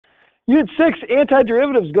Unit 6,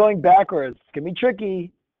 antiderivatives going backwards. It's going to be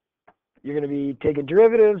tricky. You're going to be taking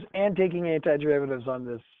derivatives and taking antiderivatives on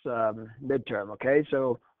this midterm, okay?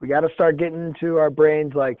 So we got to start getting into our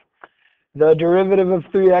brains like the derivative of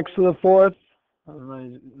 3x to the fourth,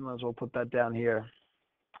 might as well put that down here,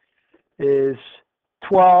 is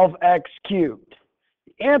 12x cubed.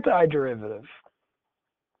 The antiderivative,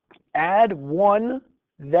 add 1,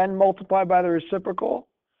 then multiply by the reciprocal,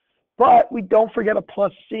 but we don't forget a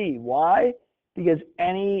plus c. Why? Because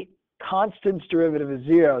any constant's derivative is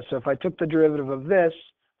 0. So if I took the derivative of this,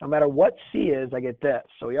 no matter what c is, I get this.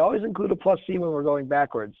 So we always include a plus c when we're going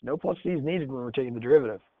backwards. No plus c is needed when we're taking the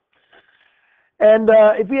derivative. And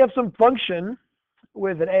if we have some function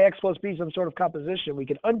with an ax plus b, some sort of composition, we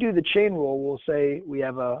can undo the chain rule. We'll say we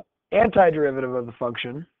have a antiderivative of the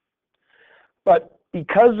function. But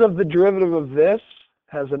because of the derivative of this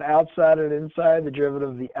has an outside and an inside, the derivative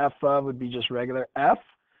of the f of would be just regular f.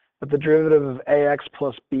 But the derivative of ax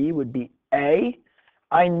plus b would be a.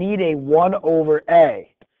 I need a 1 over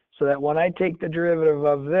a. So that when I take the derivative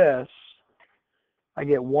of this, I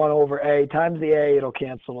get 1 over a times the a. It'll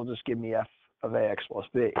cancel. It'll just give me f of ax plus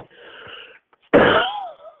b.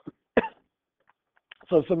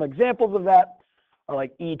 So some examples of that are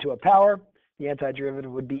like e to a power. The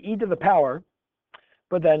antiderivative would be e to the power.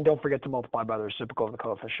 But then don't forget to multiply by the reciprocal of the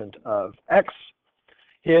coefficient of x.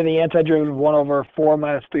 Here, the antiderivative of 1 over 4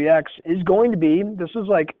 minus 3x is going to be, this is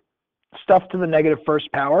like stuff to the negative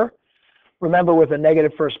first power. Remember, with a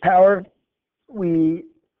negative first power, we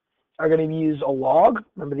are going to use a log.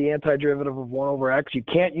 Remember the antiderivative of 1 over x. You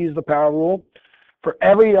can't use the power rule. For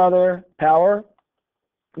every other power,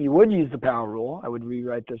 you would use the power rule. I would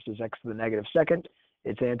rewrite this as x to the negative second.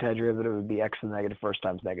 Its antiderivative would be x to the negative first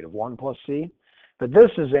times negative 1 plus c. But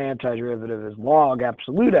this is antiderivative is log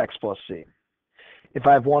absolute x plus c. If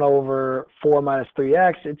I have 1 over 4 minus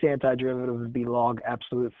 3x, its antiderivative would be log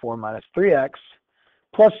absolute 4 minus 3x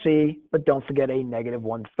plus c, but don't forget a negative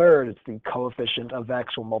 1/3. It's the coefficient of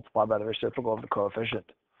x will multiply by the reciprocal of the coefficient.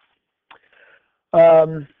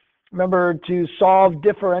 Remember, to solve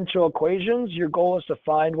differential equations, your goal is to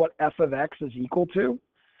find what f of x is equal to.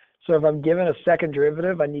 So if I'm given a second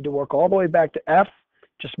derivative, I need to work all the way back to f.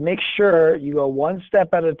 Just make sure you go one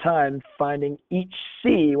step at a time, finding each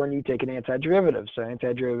c when you take an antiderivative. So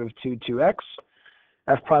antiderivative of 2x,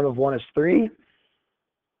 f prime of 1 is 3.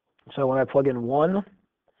 So when I plug in 1,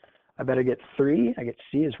 I better get 3. I get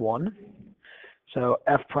c is 1. So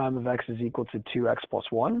f prime of x is equal to 2x plus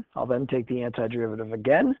 1. I'll then take the antiderivative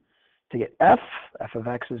again to get f. F of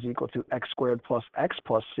x is equal to x squared plus x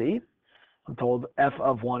plus c. I'm told f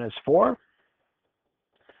of 1 is 4.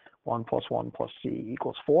 1 plus 1 plus c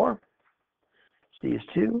equals 4. C is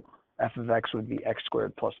 2. F of x would be x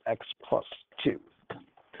squared plus x plus 2.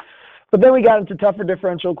 But then we got into tougher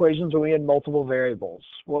differential equations when we had multiple variables.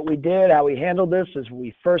 What we did, how we handled this, is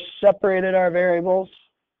we first separated our variables.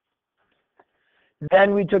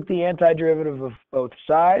 Then we took the antiderivative of both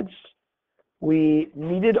sides. We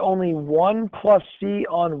needed only 1 plus c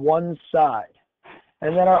on one side.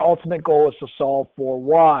 And then our ultimate goal is to solve for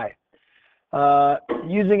y.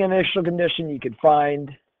 Using initial condition, you could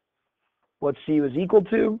find what c was equal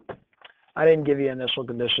to. I didn't give you initial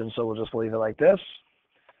condition, so we'll just leave it like this.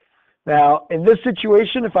 Now, in this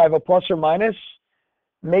situation, if I have a plus or minus,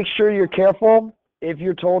 make sure you're careful. If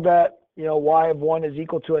you're told that, y of 1 is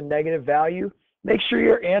equal to a negative value, make sure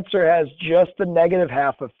your answer has just the negative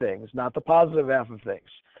half of things, not the positive half of things.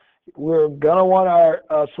 We're going to want our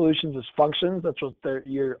solutions as functions. That's what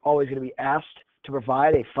you're always going to be asked to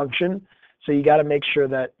provide, a function. So you got to make sure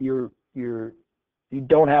that you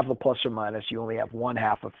don't have the plus or minus. You only have one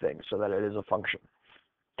half of things so that it is a function.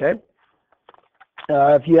 Okay?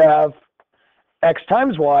 If you have x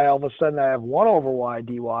times y, all of a sudden I have 1 over y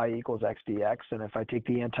dy equals x dx. And if I take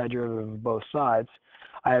the antiderivative of both sides,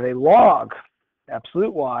 I have a log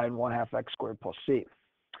absolute y and 1/2 x squared plus c.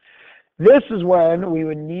 This is when we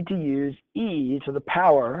would need to use e to the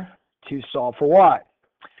power to solve for y.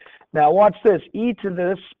 Now watch this, e to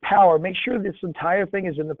this power, make sure this entire thing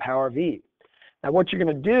is in the power of e. Now what you're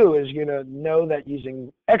going to do is you're going to know that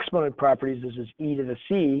using exponent properties, this is e to the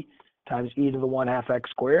c times e to the 1/2 x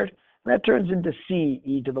squared. And that turns into c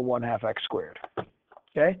e to the 1/2 x squared.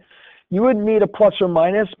 Okay? You wouldn't need a plus or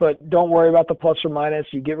minus, but don't worry about the plus or minus.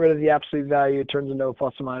 You get rid of the absolute value, it turns into a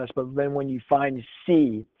plus or minus. But then when you find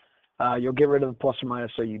c, you'll get rid of the plus or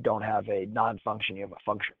minus so you don't have a non-function, you have a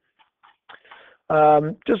function.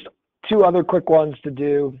 Just two other quick ones to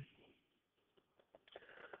do.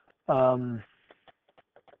 The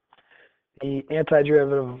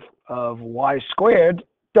antiderivative of y squared,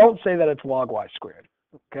 don't say that it's log y squared.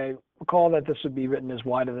 Okay, recall that this would be written as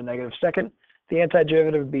y to the negative second. The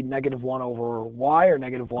antiderivative would be negative 1 over y, or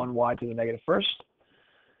negative 1y to the negative first.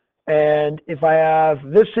 And if I have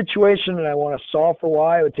this situation and I want to solve for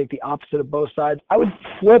y, I would take the opposite of both sides. I would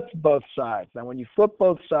flip both sides. Now, when you flip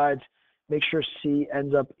both sides, make sure c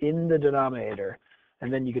ends up in the denominator.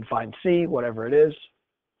 And then you can find c, whatever it is.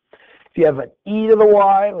 If you have an e to the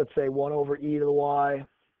y, let's say 1 over e to the y,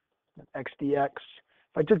 x dx.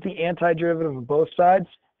 If I took the antiderivative of both sides,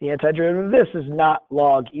 the antiderivative of this is not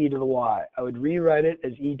log e to the y. I would rewrite it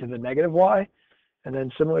as e to the negative y. And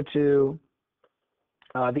then similar to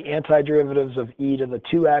the antiderivatives of e to the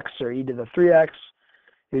 2x or e to the 3x,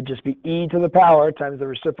 it would just be e to the power times the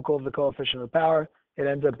reciprocal of the coefficient of the power. It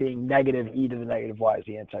ends up being negative e to the negative y is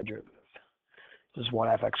the antiderivative. This is 1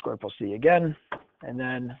 half x squared plus c again. And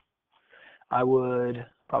then I would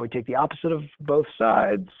probably take the opposite of both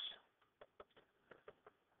sides.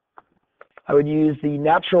 I would use the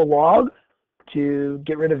natural log to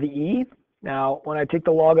get rid of the e. Now, when I take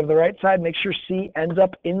the log of the right side, make sure c ends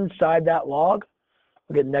up inside that log.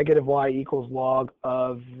 We'll get negative y equals log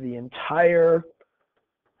of the entire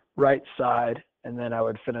right side. And then I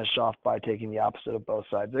would finish off by taking the opposite of both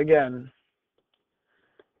sides again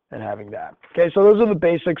and having that. Okay, so those are the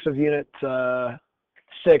basics of Unit 6,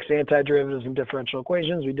 antiderivatives and differential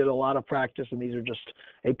equations. We did a lot of practice, and these are just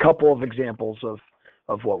a couple of examples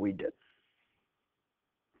of what we did.